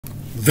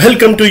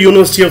Welcome to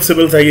University of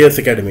Civil's IAS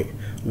Academy.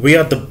 We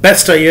are the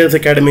best IAS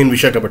Academy in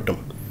Visakhapatnam.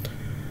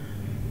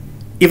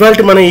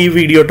 ఇవాల్టి మన ఈ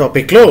video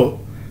టాపిక్లో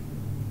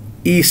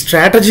ఈ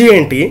strategy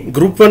ఏంటి,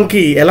 గ్రూప్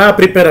 1కి ఎలా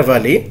ప్రిపేర్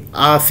అవ్వాలి,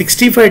 ఆ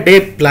 65 డే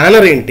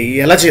ప్లానర్ ఏంటి,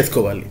 ఎలా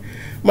చేసుకోవాలి.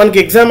 మనకి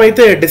ఎగ్జామ్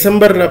అయితే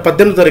డిసెంబర్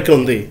 18వ తారీఖు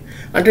ఉంది.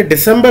 అంటే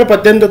డిసెంబర్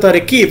 18వ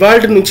తారీఖుకి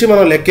ఇవాల్టి నుంచి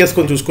మనం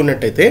లెక్కేసుకొని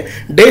చూసుకున్నట్టయితే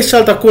డేస్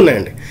చాలా తక్కువ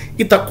ఉన్నాయండి.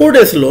 ఈ తక్కువ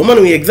డేస్లో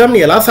మనం ఈ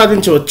ఎగ్జామ్ని ఎలా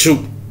సాధించవచ్చు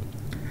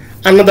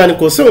అన్న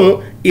దానికోసం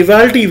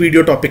ఇవాల్టి ఈ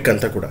వీడియో టాపిక్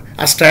అంతా కూడా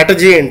ఆ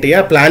స్ట్రాటజీ ఏంటి, ఆ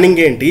ప్లానింగ్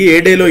ఏంటి, ఏ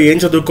డేలో ఏం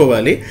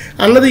చదువుకోవాలి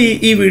అన్నది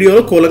ఈ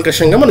వీడియోలో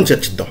కూలంకషంగా మనం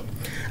చర్చిద్దాం.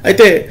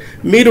 అయితే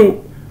మీరు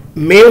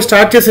మేము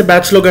స్టార్ట్ చేసే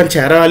బ్యాచ్లో కానీ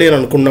చేరాలి అని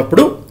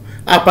అనుకున్నప్పుడు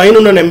ఆ పైన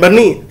ఉన్న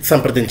నెంబర్ని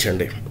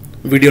సంప్రదించండి.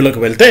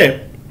 వీడియోలోకి వెళ్తే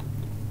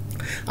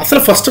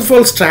అసలు ఫస్ట్ ఆఫ్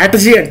ఆల్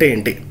స్ట్రాటజీ అంటే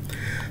ఏంటి?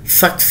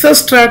 Success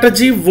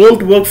strategy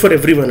won't work for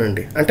every one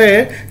అండి. అంటే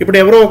ఇప్పుడు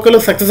ఎవరో ఒకరు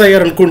సక్సెస్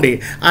అయ్యారనుకోండి,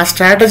 ఆ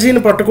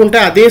స్ట్రాటజీని పట్టుకుంటే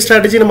అదే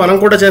స్ట్రాటజీని మనం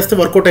కూడా చేస్తే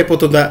వర్కౌట్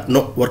అయిపోతుందా?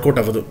 నో, వర్కౌట్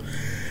అవ్వదు.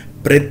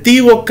 ప్రతి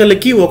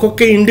ఒక్కరికి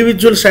ఒక్కొక్క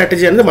ఇండివిజువల్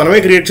స్ట్రాటజీ అనేది మనమే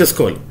క్రియేట్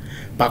చేసుకోవాలి.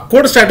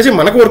 పక్కోటి స్ట్రాటజీ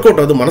మనకు వర్కౌట్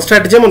అవ్వదు, మన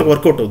స్ట్రాటజీ మనకు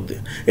వర్కౌట్ అవుద్ది.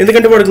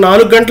 ఎందుకంటే వాడికి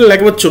 4 గంటలు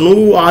లేకపోవచ్చు,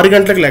 నువ్వు 6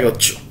 గంటలకు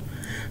లేకపోవచ్చు.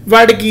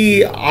 వాడికి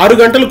 6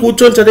 గంటలు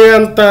కూర్చొని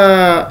చదివేంత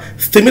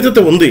స్థిమితత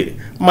ఉంది,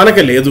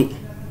 మనకి లేదు.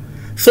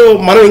 సో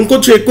మనం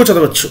ఇంకొంచెం ఎక్కువ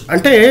చదవచ్చు.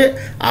 అంటే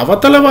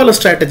అవతల వాళ్ళ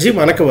స్ట్రాటజీ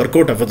మనకు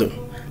వర్కౌట్ అవ్వదు,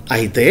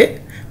 అయితే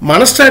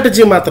మన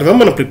స్ట్రాటజీ మాత్రమే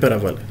మనం ప్రిపేర్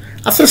అవ్వాలి.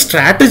 అసలు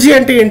స్ట్రాటజీ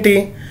అంటే ఏంటి?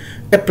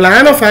 ఏ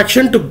plan of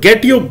action to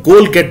get your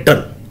goal get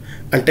done.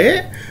 అంటే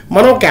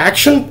మనం ఒక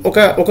యాక్షన్,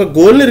 ఒక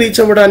గోల్ని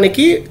రీచ్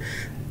అవ్వడానికి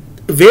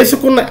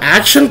వేసుకున్న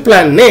యాక్షన్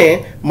ప్లాన్నే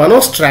మనం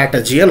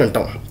స్ట్రాటజీ అని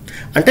అంటాం.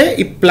 అంటే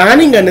ఈ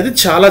ప్లానింగ్ అనేది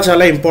చాలా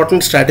చాలా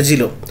ఇంపార్టెంట్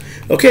స్ట్రాటజీలో.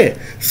 ఓకే,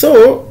 సో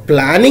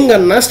ప్లానింగ్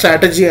అన్న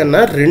స్ట్రాటజీ అన్న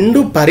రెండు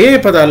పర్యాయ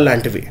పదాలు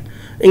లాంటివి.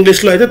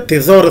 ఇంగ్లీష్లో అయితే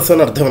థెసారస్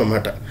అని అర్థం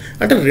అనమాట.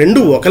 అంటే రెండు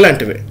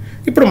ఒకలాంటివే.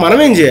 ఇప్పుడు మనం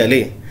ఏం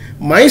చేయాలి?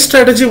 My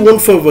strategy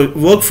won't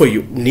work for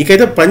you,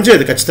 నీకైతే పని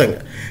చేయదు ఖచ్చితంగా.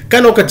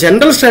 కానీ ఒక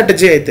జనరల్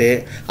స్ట్రాటజీ అయితే,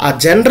 ఆ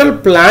జనరల్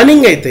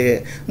ప్లానింగ్ అయితే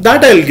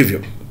that I will give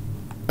you.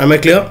 I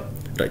clear?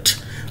 Right.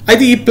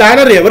 అయితే ఈ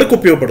ప్లానర్ ఎవరికి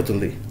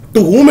ఉపయోగపడుతుంది? To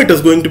whom it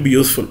is going to be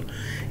useful.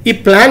 ఈ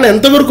ప్లాన్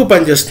ఎంతవరకు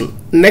పనిచేస్తుంది?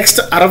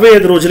 నెక్స్ట్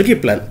 65 రోజులకి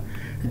ఈ ప్లాన్.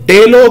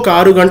 డేలో ఒక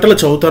 6 గంటలు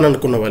చదువుతాను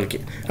అనుకున్న వాళ్ళకి,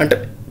 అంటే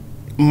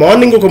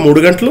మార్నింగ్ ఒక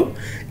 3 గంటలు,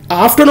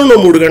 ఆఫ్టర్నూన్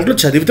 3 గంటలు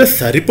చదివితే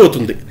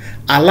సరిపోతుంది.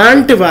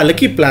 అలాంటి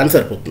వాళ్ళకి ఈ ప్లాన్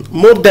సరిపోతుంది.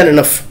 More than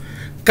enough.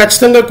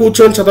 ఖచ్చితంగా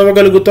కూర్చొని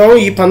చదవగలుగుతాం,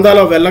 ఈ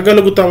పందాలో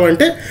వెళ్ళగలుగుతాం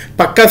అంటే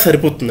పక్కా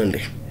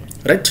సరిపోతుందండి.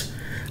 రైట్.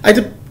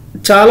 అయితే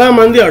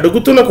చాలామంది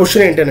అడుగుతున్న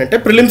క్వశ్చన్ ఏంటంటే,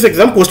 ప్రిలిమ్స్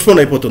ఎగ్జామ్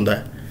పోస్ట్పోన్ అయిపోతుందా?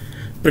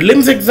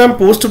 ప్రిలిమ్స్ ఎగ్జామ్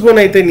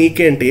పోస్ట్పోన్ అయితే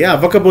నీకేంటి,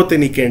 అవ్వకపోతే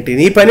నీకేంటి,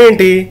 నీ పని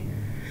ఏంటి?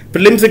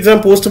 ప్రిలిమ్స్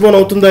ఎగ్జామ్ పోస్ట్పోన్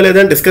అవుతుందా లేదా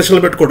అని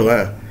డిస్కషన్లు పెట్టుకోవడమా?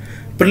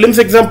 ప్రిలిమ్స్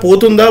ఎగ్జామ్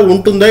పోతుందా,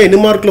 ఉంటుందా, ఎన్ని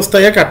మార్కులు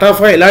వస్తాయా, కట్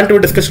ఆఫా, ఇలాంటివి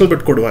డిస్కషన్లు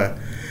పెట్టుకోవడమా?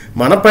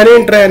 మన పని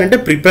ఏంట్రా అంటే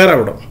ప్రిపేర్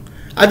అవ్వడం.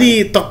 అది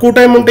తక్కువ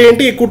టైం ఉంటే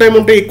ఏంటి, ఎక్కువ టైం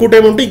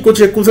ఉంటే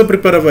ఎక్కువసేపు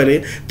ప్రిపేర్ అవ్వాలి,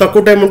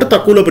 తక్కువ టైం ఉంటే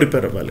తక్కువలో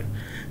ప్రిపేర్ అవ్వాలి.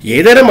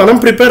 ఏదైనా మనం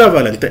ప్రిపేర్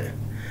అవ్వాలి అంతే.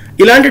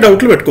 ఇలాంటి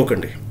డౌట్లు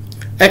పెట్టుకోకండి.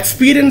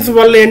 ఎక్స్పీరియన్స్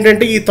వల్ల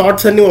ఏంటంటే ఈ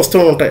థాట్స్ అన్నీ వస్తూ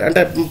ఉంటాయి.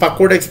 అంటే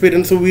పక్కోటి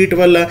ఎక్స్పీరియన్స్, వీటి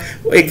వల్ల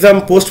ఎగ్జామ్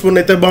పోస్ట్పోన్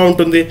అయితే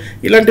బాగుంటుంది,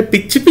 ఇలాంటి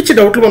పిచ్చి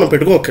డౌట్లు మనం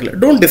పెట్టుకోకర్లేదు.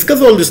 Don't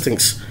discuss all these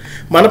things.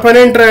 మన పని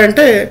ఏంట్రా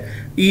అంటే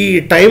ఈ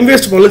టైం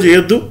వేస్ట్ పనులు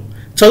చేయొద్దు,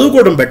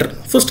 చదువుకోవడం better.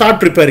 So start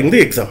preparing the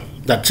exam,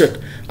 that's it.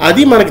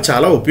 అది మనకి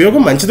చాలా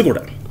ఉపయోగం, మంచిది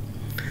కూడా.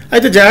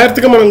 అయితే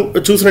జాగ్రత్తగా మనం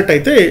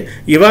చూసినట్టయితే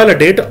ఇవాళ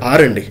డేట్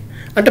 6 అండి.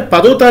 అంటే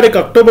 10వ తారీఖు,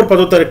 అక్టోబర్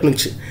 10వ తారీఖు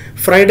నుంచి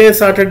ఫ్రైడే,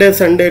 సాటర్డే,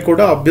 సండే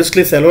కూడా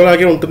ఆబ్వియస్లీ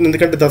సెలవులాగే ఉంటుంది.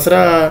 ఎందుకంటే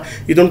దసరా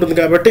ఇది ఉంటుంది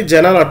కాబట్టి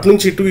జనాలు అటు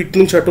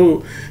నుంచి అటు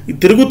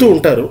తిరుగుతూ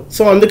ఉంటారు.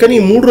 సో అందుకని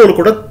ఈ 3 రోజులు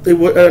కూడా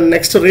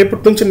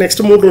రేపటి నుంచి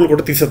నెక్స్ట్ 3 రోజులు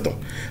కూడా తీసేద్దాం.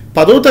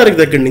 10వ తారీఖు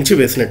దగ్గర నుంచి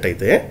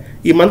వేసినట్టయితే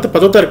ఈ మంత్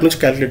 10వ తారీఖు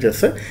నుంచి క్యాలిక్యులేట్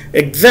చేస్తే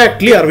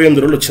ఎగ్జాక్ట్లీ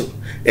 68 రోజులు వచ్చింది.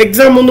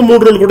 ఎగ్జామ్ ముందు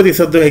 3 రోజులు కూడా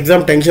తీసేద్దాం,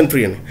 ఎగ్జామ్ టెన్షన్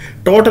ఫ్రీ అని.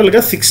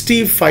 టోటల్గా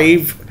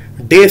 65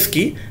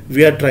 డేస్కి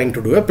we are trying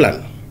to do a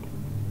plan.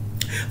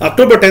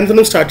 October 10th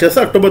నుంచి స్టార్ట్ చేస్తే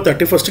అక్టోబర్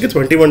 31కి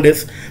 21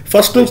 డేస్,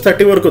 1st నుంచి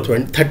 30 వరకు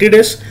 30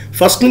 డేస్,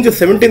 1st నుంచి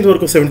 17th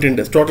వరకు 17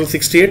 డేస్, టోటల్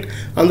 68.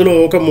 అందులో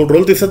ఒక 3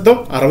 రోజులు తీసేద్దాం,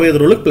 65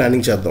 రోజులకు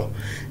ప్లానింగ్ చేద్దాం.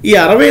 ఈ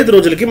 65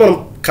 రోజులకి మనం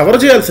కవర్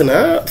చేయాల్సిన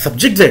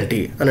సబ్జెక్ట్స్ ఏంటి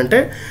అని అంటే,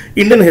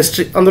 ఇండియన్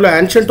హిస్టరీ, అందులో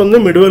యాన్షియంట్ ఉంది,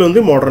 మిడివల్ ఉంది,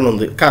 మోడర్న్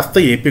ఉంది, కాస్త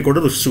ఏపీ కూడా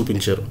రుచి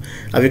చూపించారు.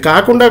 అవి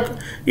కాకుండా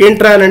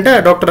ఏంట్రా అని అంటే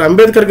డాక్టర్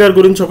అంబేద్కర్ గారి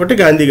గురించి ఒకటి,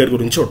 గాంధీ గారి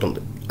గురించి ఒకటి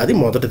ఉంది. అది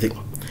మొదటిది.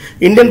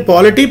 Indian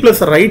polity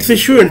plus rights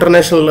issue,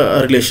 international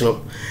relation,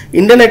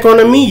 Indian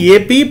economy,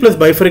 AP plus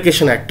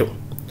bifurcation act.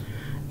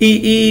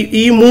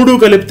 ఈ 3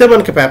 కలిపితే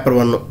మనకి పేపర్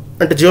 1.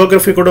 అంటే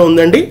జియోగ్రఫీ కూడా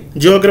ఉందండి.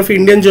 జియోగ్రఫీ,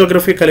 ఇండియన్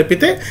జియోగ్రఫీ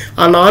కలిపితే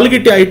ఆ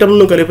 4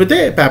 ఐటమ్ను కలిపితే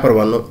paper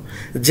 1.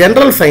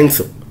 General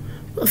science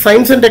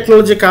and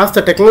technology, కాస్త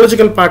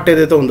టెక్నాలజికల్ పార్ట్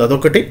ఏదైతే ఉందో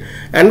అదొకటి.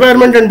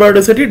 Environment and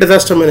biodiversity,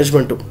 disaster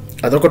management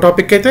అదొక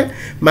టాపిక్ అయితే,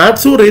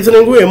 maths,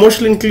 reasoning,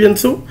 emotional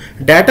intelligence,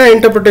 data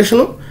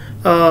interpretation,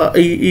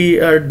 ఈ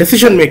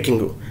డెసిషన్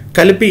మేకింగ్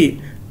కలిపి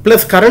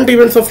ప్లస్ కరెంట్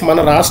ఈవెంట్స్ ఆఫ్ మన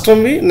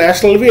రాష్ట్రంవి,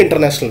 నేషనల్వి,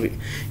 ఇంటర్నేషనల్వి,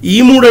 ఈ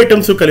 3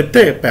 ఐటమ్స్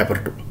కలిపితే పేపర్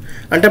 2.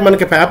 అంటే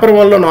మనకి పేపర్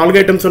 1లో 4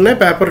 ఐటమ్స్ ఉన్నాయి,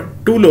 పేపర్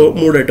 2లో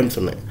 3 ఐటమ్స్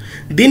ఉన్నాయి.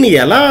 దీన్ని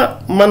ఎలా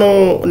మనం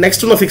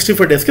నెక్స్ట్ ఉన్న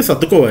 65 డేస్కి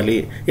సర్దుకోవాలి,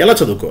 ఎలా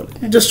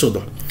చదువుకోవాలి జస్ట్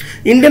చూద్దాం.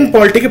 ఇండియన్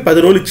పాలిటీకి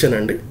 10 రోజులు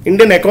ఇచ్చానండి.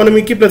 ఇండియన్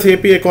ఎకానమీకి ప్లస్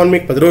ఏపీ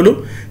ఎకానమీకి 10 రోజులు,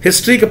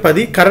 హిస్టరీకి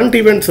 10, కరెంట్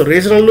ఈవెంట్స్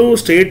రీజనల్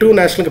స్టేటు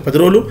నేషనల్కి 10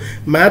 రోజులు,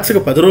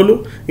 మ్యాథ్స్కి 10 రోజులు,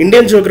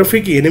 ఇండియన్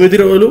జియోగ్రఫీకి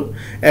 8 రోజులు,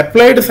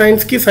 అప్లైడ్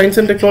సైన్స్కి సైన్స్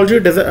అండ్ టెక్నాలజీ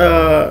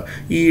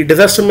ఈ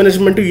డిజాస్టర్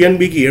మేనేజ్మెంట్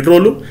యుఎన్బికి 7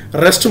 రోజులు,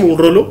 రెస్ట్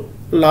 3 రోజులు,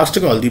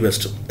 లాస్ట్కి ఆల్ ది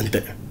బెస్ట్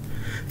అంతే.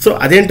 సో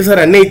అదేంటి సార్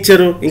అన్నీ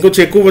ఇచ్చారు,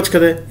 ఇంకొంచెం ఎక్కువ వచ్చు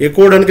కదా,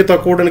 ఎక్కువడానికి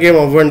తక్కువడానికి ఏం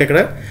అవ్వండి, ఇక్కడ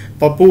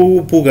పప్పు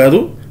ఉప్పు కాదు,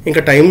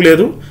 ఇంకా టైం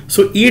లేదు. సో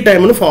ఈ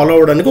టైంను ఫాలో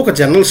అవ్వడానికి ఒక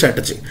జనరల్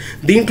స్ట్రాటజీ.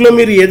 దీంట్లో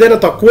మీరు ఏదైనా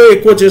తక్కువ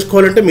ఎక్కువ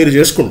చేసుకోవాలంటే మీరు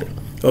చేసుకోండి,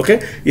 ఓకే.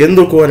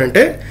 ఎందుకు అని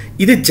అంటే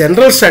ఇది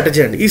జనరల్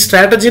స్ట్రాటజీ అండి. ఈ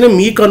స్ట్రాటజీని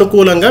మీకు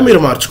అనుకూలంగా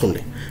మీరు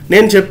మార్చుకోండి.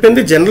 నేను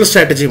చెప్పింది జనరల్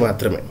స్ట్రాటజీ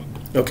మాత్రమే,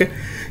 ఓకే.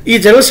 ఈ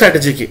జనరల్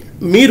స్ట్రాటజీకి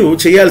మీరు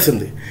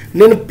చేయాల్సింది,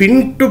 నేను పిన్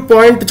టు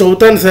పాయింట్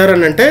చదువుతాను సార్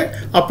అని అంటే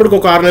అప్పటికి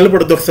ఒక 6 నెలలు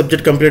పడుతుంది ఒక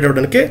సబ్జెక్ట్ కంప్లీట్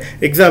అవ్వడానికి.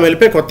 ఎగ్జామ్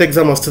వెళ్ళిపోయి కొత్త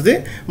ఎగ్జామ్ వస్తుంది,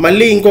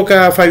 మళ్ళీ ఇంకొక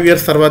 5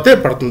 years తర్వాతే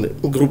పడుతుంది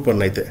గ్రూప్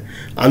 1 అయితే.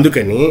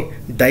 అందుకని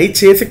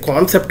దయచేసి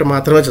కాన్సెప్ట్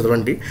మాత్రమే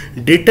చదవండి,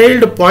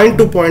 detailed point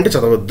to point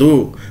చదవద్దు.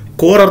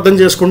 Core అర్థం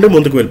చేసుకోండి,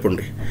 ముందుకు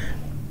వెళ్ళిపోండి,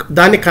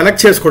 దాన్ని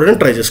కనెక్ట్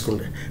చేసుకోవడానికి ట్రై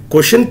చేసుకోండి.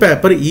 క్వశ్చన్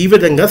పేపర్ ఈ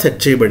విధంగా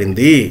సెట్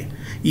చేయబడింది,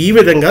 ఈ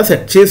విధంగా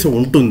సెట్ చేసి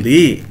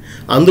ఉంటుంది.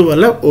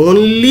 అందువల్ల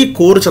ఓన్లీ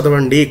కోర్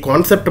చదవండి,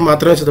 కాన్సెప్ట్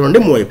మాత్రమే చదవండి,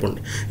 మూవ్ అయిపోండి.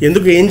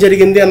 ఎందుకు ఏం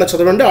జరిగింది అన్న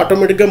చదవండి,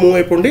 ఆటోమేటిక్గా మూవ్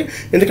అయిపోండి.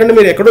 ఎందుకంటే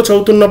మీరు ఎక్కడో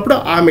చదువుతున్నప్పుడు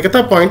ఆ మిగతా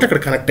పాయింట్ అక్కడ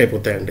కనెక్ట్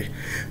అయిపోతాయండి.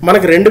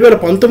 మనకి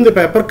 2019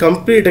 పేపర్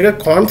కంప్లీట్గా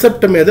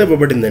కాన్సెప్ట్ మీద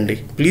ఇవ్వబడిందండి.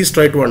 Please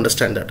try to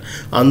understand that.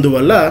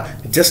 అందువల్ల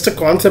జస్ట్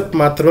కాన్సెప్ట్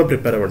మాత్రమే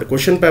ప్రిపేర్ అవ్వండి.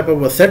 Question paper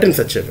was set in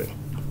such a way,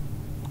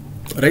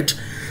 right.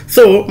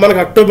 So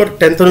మనకు October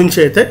 10th నుంచి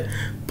అయితే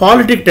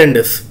పాలిటిక్ 10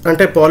 days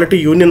అంటే పాలిటీ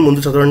యూనియన్ ముందు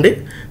చదవండి.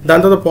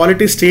 దాని తర్వాత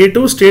polity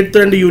state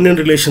and union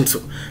relations,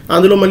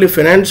 అందులో మళ్ళీ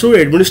ఫైనాన్సు,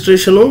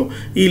 అడ్మినిస్ట్రేషను,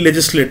 ఈ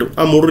లెజిస్లేటివ్,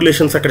 ఆ 3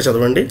 రిలేషన్స్ అక్కడ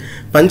చదవండి.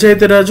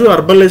 Panchayati Raj,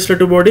 urban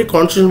legislative body,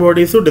 constitution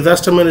bodies,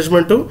 disaster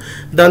management,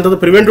 దాని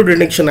తర్వాత ప్రివెంటివ్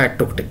డిటెక్షన్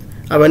యాక్ట్ ఒకటి,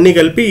 అవన్నీ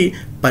కలిపి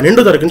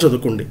 12వ తారీఖున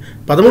చదువుకోండి.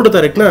 13వ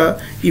తారీఖున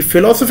ఈ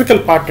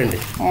ఫిలాసఫికల్ పార్ట్ అండి.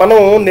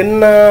 మనం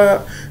నిన్న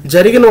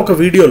జరిగిన ఒక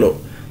వీడియోలో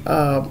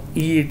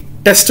ఈ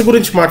టెస్ట్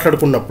గురించి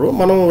మాట్లాడుకున్నప్పుడు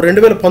మనం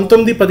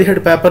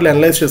 2019-17 పేపర్లు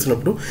అనలైజ్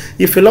చేసినప్పుడు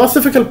ఈ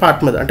ఫిలాసఫికల్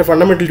పార్ట్ మీద అంటే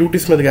ఫండమెంటల్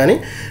డ్యూటీస్ మీద కానీ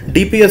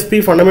డిపిఎస్పి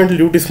ఫండమెంటల్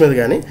డ్యూటీస్ మీద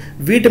కానీ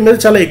వీటి మీద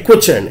చాలా ఎక్కువ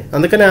వచ్చాయండి.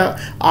 అందుకని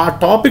ఆ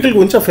టాపిక్ల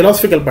గురించి ఆ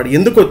ఫిలాసఫికల్ పార్ట్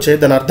ఎందుకు వచ్చాయి,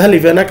 దాని అర్థాలు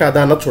ఇవేనా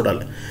కాదా అన్నది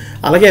చూడాలి.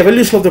 అలాగే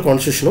ఎవల్యూషన్ ఆఫ్ ద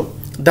కాన్స్టిట్యూషన్,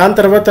 దాని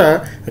తర్వాత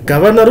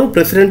గవర్నరు,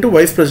 ప్రెసిడెంట్,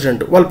 వైస్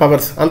ప్రెసిడెంట్ వాళ్ళ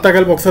పవర్స్ అంతా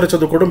కలిపి ఒకసారి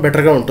చదువుకోవడం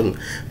బెటర్గా ఉంటుంది.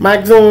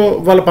 మ్యాక్సిమం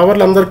వాళ్ళ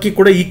పవర్లు అందరికీ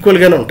కూడా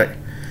ఈక్వల్గానే ఉంటాయి.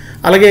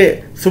 అలాగే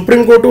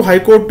supreme court,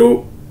 high court,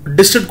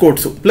 district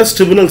courts plus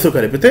tribunals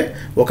కలిపితే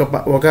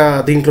ఒక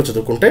దీంట్లో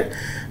చదువుకుంటే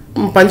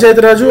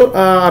Panchayati Raj,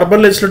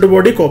 urban legislative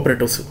body,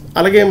 cooperatives,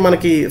 అలాగే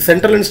మనకి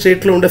సెంట్రల్ అండ్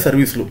స్టేట్లో ఉండే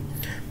సర్వీసులు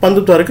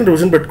 19 తారీఖున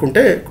రివిజన్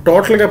పెట్టుకుంటే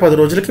టోటల్గా 10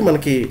 రోజులకి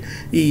మనకి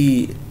ఈ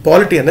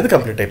పాలిటీ అనేది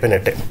కంప్లీట్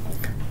అయిపోయినట్టే.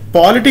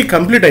 పాలిటీ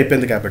కంప్లీట్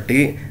అయిపోయింది కాబట్టి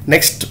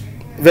నెక్స్ట్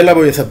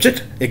వెళ్ళబోయే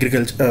సబ్జెక్ట్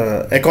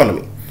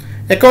ఎకానమీ.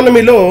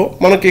 ఎకానమీలో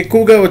మనకి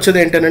ఎక్కువగా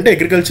వచ్చేది ఏంటంటే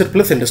అగ్రికల్చర్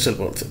ప్లస్ ఇండస్ట్రియల్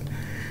పాలసీ.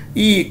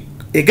 ఈ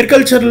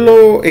అగ్రికల్చర్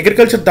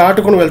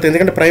దాటుకొని వెళ్తాయి,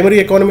 ఎందుకంటే ప్రైమరీ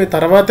ఎకానమీ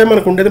తర్వాతే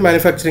మనకు ఉండేది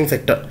మ్యానుఫ్యాక్చరింగ్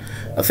సెక్టర్,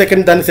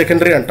 దాన్ని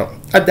సెకండరీ అంటాం,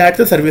 అది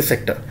దాటితే సర్వీస్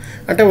సెక్టర్.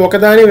 అంటే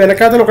ఒకదాని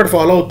వెనకాదని ఒకటి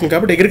ఫాలో అవుతుంది.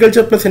 కాబట్టి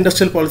అగ్రికల్చర్ ప్లస్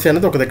ఇండస్ట్రియల్ పాలసీ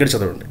అనేది ఒక దగ్గర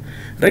చదవండి,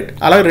 రైట్.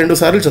 అలాగే 2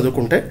 సార్లు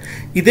చదువుకుంటే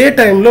ఇదే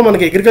టైంలో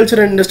మనకి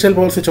agriculture and industrial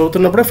policy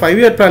చదువుతున్నప్పుడే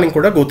 5 year planning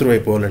కూడా గోత్రు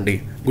అయిపోవాలండి,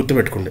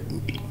 గుర్తుపెట్టుకోండి.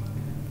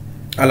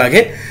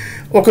 అలాగే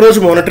ఒకరోజు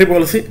మానిటరీ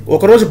పాలసీ,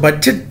 ఒకరోజు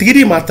బడ్జెట్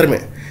థియరీ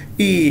మాత్రమే.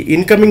 ఈ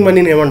ఇన్కమింగ్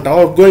మనీని ఏమంటాం,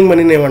 అవుట్ గోయింగ్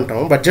మనీని ఏమంటాం,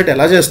 బడ్జెట్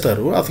ఎలా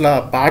చేస్తారు, అసలు ఆ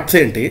పార్ట్స్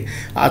ఏంటి,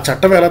 ఆ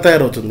చట్టం ఎలా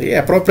తయారవుతుంది,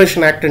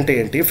 అప్రోప్రియేషన్ యాక్ట్ అంటే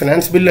ఏంటి,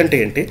 ఫినాన్స్ బిల్ అంటే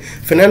ఏంటి,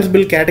 ఫినాన్స్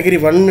బిల్ కేటగిరీ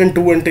 1 and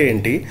 2 అంటే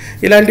ఏంటి,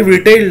 ఇలాంటివి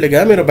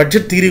డీటెయిల్డ్గా మీరు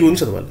బడ్జెట్ థియరీ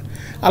గురించి చదవాలి.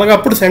 అలాగే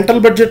అప్పుడు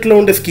సెంట్రల్ బడ్జెట్లో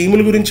ఉండే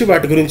స్కీముల గురించి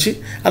వాటి గురించి,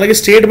 అలాగే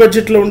స్టేట్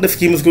బడ్జెట్లో ఉండే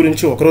స్కీమ్స్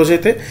గురించి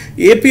ఒకరోజైతే,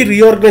 ఏపీ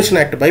రీఆర్గనైజేషన్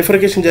యాక్ట్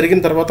బైఫర్కేషన్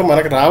జరిగిన తర్వాత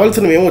మనకు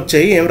రావాల్సినవి ఏమి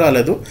వచ్చాయి, ఏం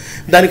రాలేదు,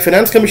 దానికి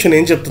ఫినాన్స్ కమిషన్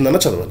ఏం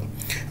చెప్తుందన్న చదవాలి.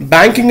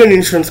 బ్యాంకింగ్ అండ్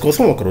ఇన్సూరెన్స్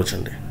కోసం ఒకరోజు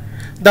అండి.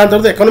 దాని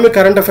తర్వాత ఎకనామిక్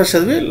కరెంట్ అఫైర్స్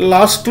చదివి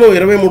లాస్ట్లో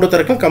 23వ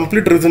తారీఖున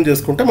కంప్లీట్ రివిజన్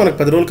చేసుకుంటే మనకు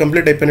 10 రోజులు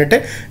కంప్లీట్ అయిపోయినట్టే,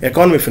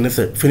 ఎకానమీ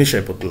ఫినిష్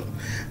అయిపోతుంది.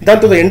 దాని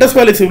తర్వాత Indus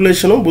valley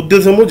civilisation,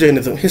 బుద్ధిజము,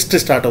 Jainism,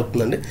 history start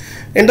అవుతుందండి.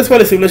 ఇండస్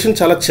వ్యాలీ సివిలైజేషన్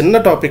చాలా చిన్న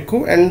టాపిక్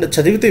అండ్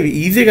చదివితే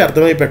ఈజీగా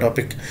అర్థమైపోయే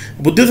టాపిక్.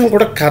 బుద్ధిజం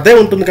కూడా కథే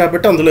ఉంటుంది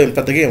కాబట్టి అందులో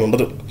పెద్దగా ఏమి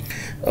ఉండదు.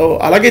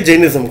 అలాగే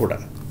జైనిజం కూడా.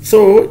 సో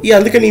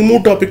అందుకని ఈ 3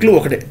 టాపిక్లు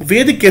ఒకటే.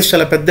 వేదిక్ కేసు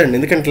చాలా పెద్ద అండి,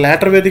 ఎందుకంటే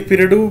later Vedic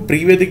period, pre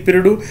Vedic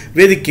period,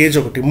 Vedic cage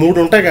ఒకటి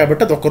 3 ఉంటాయి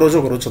కాబట్టి అది ఒకరోజు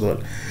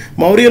చదవాలి.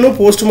 మౌర్యను,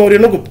 పోస్ట్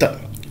మౌర్యను, గుప్తా,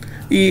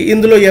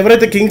 ఇందులో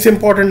ఎవరైతే కింగ్స్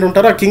ఇంపార్టెంట్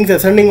ఉంటారో ఆ Kings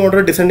ascending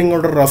order, descending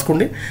order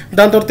రాసుకోండి.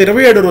 దాని తర్వాత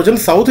 27 రోజున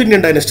సౌత్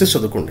ఇండియన్ డైనస్టీస్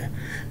చదువుకోండి.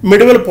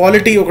 మిడివల్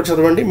పాలిటీ ఒకటి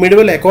చదవండి,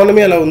 మిడివల్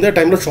ఎకానమీ ఎలా ఉంది, ఆ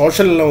టైంలో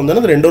సోషల్ ఎలా ఉంది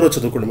అన్నది రెండో రోజు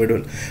చదువుకోండి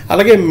మిడివల్.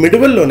 అలాగే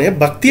మిడివల్లోనే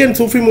భక్తి అండ్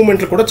సూఫీ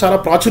మూమెంట్లు కూడా చాలా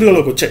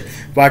ప్రాచుర్యంలోకి వచ్చాయి.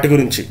 వాటి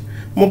గురించి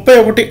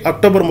 31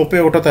 అక్టోబర్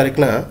 31వ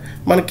తారీఖున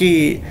మనకి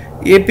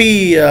AP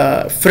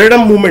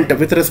freedom movement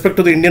with respect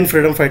to the Indian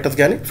freedom fighters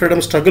కానీ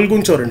ఫ్రీడమ్ స్ట్రగుల్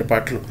గురించి 2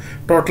 పార్ట్లు.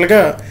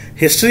 టోటల్గా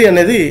హిస్టరీ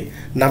అనేది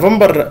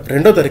నవంబర్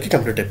 2వ తారీఖు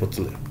కంప్లీట్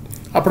అయిపోతుంది.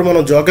 అప్పుడు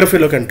మనం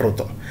జోగ్రఫీలోకి ఎంటర్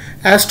అవుతాం.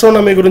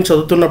 ఆస్ట్రోనమీ గురించి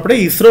చదువుతున్నప్పుడే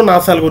ఇస్రో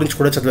నాసాల గురించి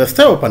కూడా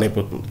చదివేస్తే ఒక పని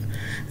అయిపోతుంది.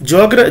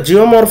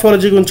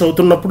 జియోమార్ఫాలజీ గురించి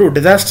చదువుతున్నప్పుడు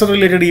డిజాస్టర్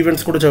రిలేటెడ్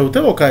ఈవెంట్స్ కూడా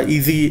చదివితే ఒక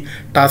ఈజీ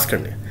టాస్క్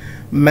అండి.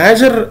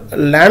 మేజర్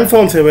ల్యాండ్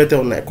ఫామ్స్ ఏవైతే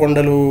ఉన్నాయో,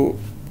 కొండలు,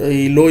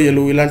 ఈ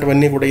లోయలు,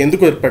 ఇలాంటివన్నీ కూడా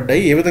ఎందుకు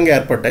ఏర్పడ్డాయి, ఏ విధంగా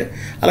ఏర్పడ్డాయి,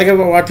 అలాగే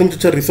వాటి నుంచి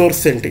వచ్చే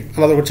రిసోర్స్ ఏంటి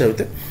అన్నది కూడా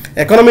చదివితే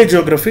ఎకనామీ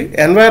జియోగ్రఫీ,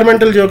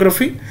 ఎన్వైర్మెంటల్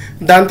జియోగ్రఫీ,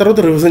 దాని తర్వాత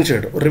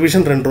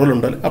రివిజన్ 2 రోజులు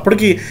ఉండాలి.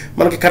 అప్పటికి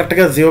మనకి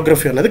కరెక్ట్గా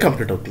జియోగ్రఫీ అనేది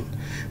కంప్లీట్ అవుతుంది.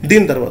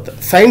 దీని తర్వాత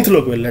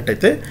సైన్స్లోకి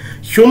వెళ్ళినట్టయితే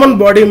హ్యూమన్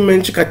బాడీ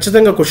నుంచి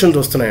ఖచ్చితంగా క్వశ్చన్స్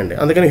వస్తున్నాయండి.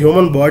 అందుకని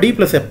human body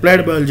plus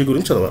applied biology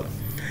గురించి చదవాలి.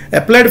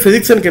 అప్లైడ్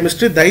ఫిజిక్స్ అండ్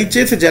కెమిస్ట్రీ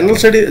దయచేసి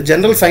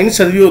జనరల్ సైన్స్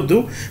చదివద్దు,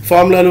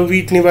 ఫార్ములాలు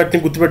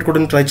వాటిని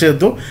గుర్తుపెట్టుకోవడానికి ట్రై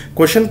చేయొద్దు.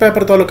 క్వశ్చన్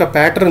పేపర్ తాలూకా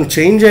ప్యాటర్న్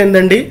చేంజ్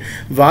అయిందండి,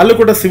 వాళ్ళు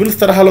కూడా సివిల్స్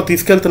తరహాలో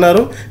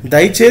తీసుకెళ్తున్నారు.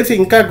 దయచేసి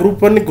ఇంకా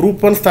గ్రూప్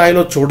 1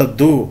 స్థాయిలో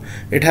చూడొద్దు.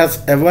 ఇట్ హ్యాస్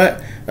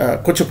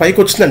కొంచెం పైకి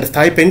వచ్చిందండి,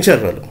 స్థాయి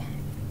పెంచారు వాళ్ళు,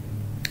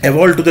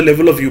 evolve to the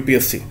level of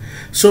UPSC.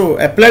 So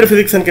applied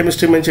physics and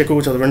chemistry మంచి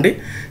ఎక్కువగా చదవండి.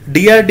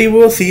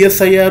 డిఆర్డిఓ,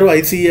 సిఎస్ఐఆర్,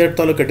 ఐసీఆర్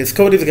తాలూకా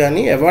డిస్కవరీస్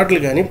కానీ, అవార్డులు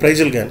కానీ,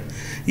 ప్రైజులు కానీ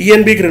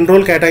ఈఎన్బికి 2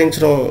 రోజులు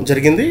కేటాయించడం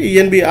జరిగింది.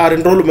 ఈఎన్బి ఆ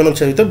 2 రోజులు మనం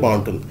చదివితే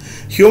బాగుంటుంది.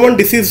 హ్యూమన్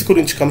డిసీజ్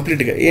గురించి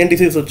కంప్లీట్గా ఏం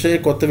డిసీజ్ వచ్చాయి,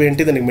 కొత్తవి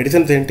ఏంటి, దానికి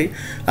మెడిసిన్స్ ఏంటి,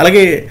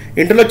 అలాగే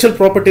ఇంటలెక్చువల్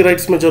ప్రాపర్టీ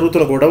రైట్స్ మీద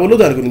జరుగుతున్న గొడవలు,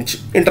 దాని గురించి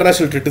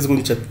ఇంటర్నేషనల్ ట్రీటీస్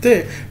గురించి చెప్తే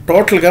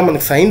టోటల్గా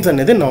మనకి సైన్స్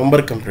అనేది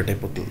నవంబర్ కంప్లీట్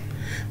అయిపోతుంది.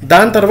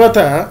 దాని తర్వాత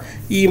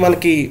ఈ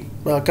మనకి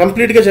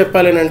కంప్లీట్గా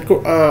చెప్పాలి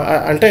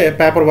అంటే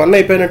పేపర్ 1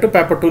 అయిపోయినట్టు,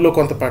 పేపర్ 2లో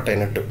కొంత పార్ట్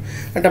అయినట్టు.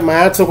 అంటే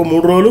మ్యాథ్స్ ఒక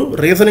 3 రోజులు,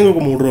 రీజనింగ్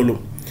ఒక 3 రోజులు,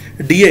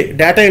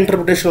 డేటా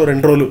ఇంటర్ప్రిటేషన్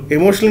 2 రోజులు,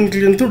 emotional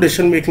intelligence,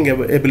 decision making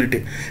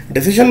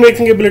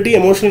ability,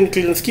 emotional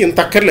ఇంటెలిజెన్స్కి ఇంత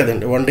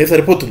అక్కర్లేదండి, 1 డే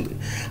సరిపోతుంది.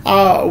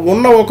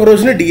 ఉన్న ఒక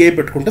రోజునే డిఏ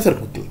పెట్టుకుంటే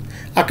సరిపోతుంది.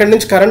 అక్కడి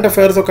నుంచి కరెంట్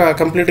అఫైర్స్ ఒక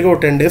కంప్లీట్గా ఒక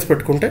 10 days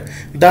పెట్టుకుంటే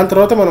దాని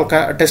తర్వాత మనం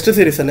టెస్ట్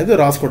సిరీస్ అనేది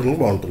రాసుకోవడానికి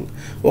బాగుంటుంది.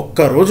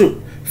 ఒక్కరోజు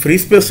ఫ్రీ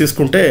స్పేస్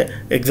తీసుకుంటే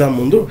ఎగ్జామ్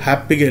ముందు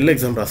హ్యాపీగా వెళ్ళి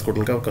ఎగ్జామ్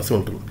రాసుకోవడానికి అవకాశం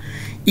ఉంటుంది.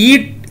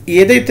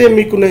 ఏదైతే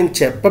మీకు నేను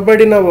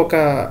చెప్పబడిన ఒక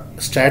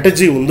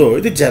స్ట్రాటజీ ఉందో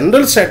ఇది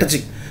general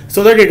strategy, so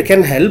that it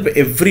can help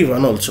every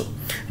one also.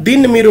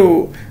 దీన్ని మీరు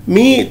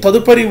మీ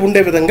తదుపరి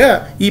ఉండే విధంగా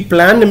ఈ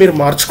ప్లాన్ని మీరు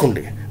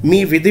మార్చుకోండి, మీ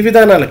విధి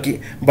విధానాలకి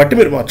బట్టి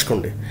మీరు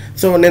మార్చుకోండి.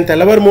 సో నేను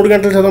తెల్లవారు 3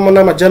 గంటలు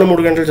చదవమన్నా, మధ్యాహ్నం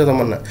 3 గంటలు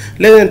చదవమన్నా,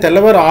 లేదా నేను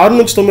తెల్లవారు 6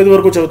 నుంచి 9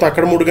 వరకు చదువుతా,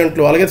 అక్కడ 3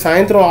 గంటలు, అలాగే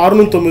సాయంత్రం 6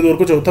 నుంచి 9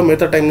 వరకు చదువుతా,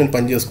 మిగతా టైం నేను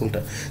పని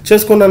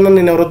చేసుకున్నాను,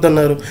 నేను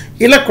ఎవరొద్దన్నారు,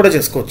 ఇలా కూడా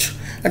చేసుకోవచ్చు.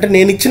 అంటే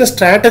నేను ఇచ్చిన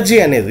స్ట్రాటజీ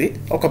అనేది,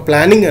 ఒక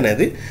ప్లానింగ్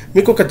అనేది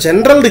మీకు ఒక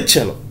జనరల్ది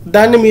ఇచ్చాను,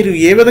 దాన్ని మీరు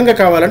ఏ విధంగా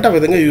కావాలంటే ఆ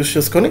విధంగా యూజ్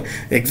చేసుకొని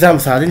ఎగ్జామ్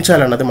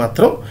సాధించాలన్నది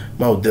మాత్రం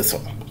మా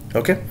ఉద్దేశం.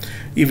 ఓకే,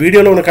 ఈ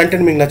వీడియోలో ఉన్న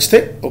కంటెంట్ మీకు నచ్చితే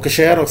ఒక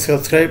షేర్, ఒక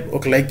సబ్స్క్రైబ్,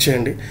 ఒక లైక్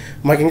చేయండి.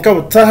 మాకు ఇంకా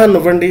ఉత్సాహాన్ని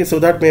ఇవ్వండి, సో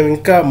దాట్ మేము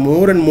ఇంకా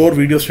మోర్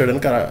వీడియోస్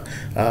చేయడానికి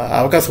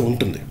అవకాశం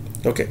ఉంటుంది.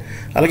 ఓకే,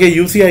 అలాగే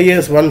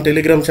UCIAS 1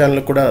 టెలిగ్రామ్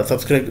ఛానల్ కూడా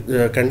సబ్స్క్రైబ్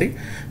కండి.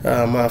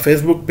 మా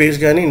ఫేస్బుక్ పేజ్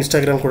కానీ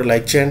ఇన్స్టాగ్రామ్ కూడా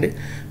లైక్ చేయండి.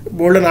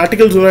 బోల్డెన్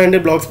ఆర్టికల్స్ ఉన్నాయండి,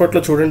 బ్లాగ్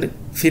స్పాట్లో చూడండి.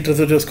 సీట్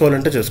రిజర్వ్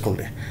చేసుకోవాలంటే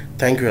చేసుకోండి.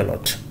 Thank you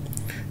a lot.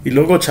 ఈ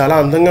లోగో చాలా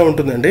అందంగా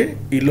ఉంటుందండి.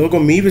 ఈ లోగో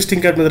మీ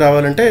విజిటింగ్ కార్డ్ మీద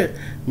రావాలంటే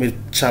మీరు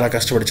చాలా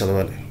కష్టపడి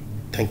చదవాలి.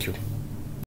 Thank you.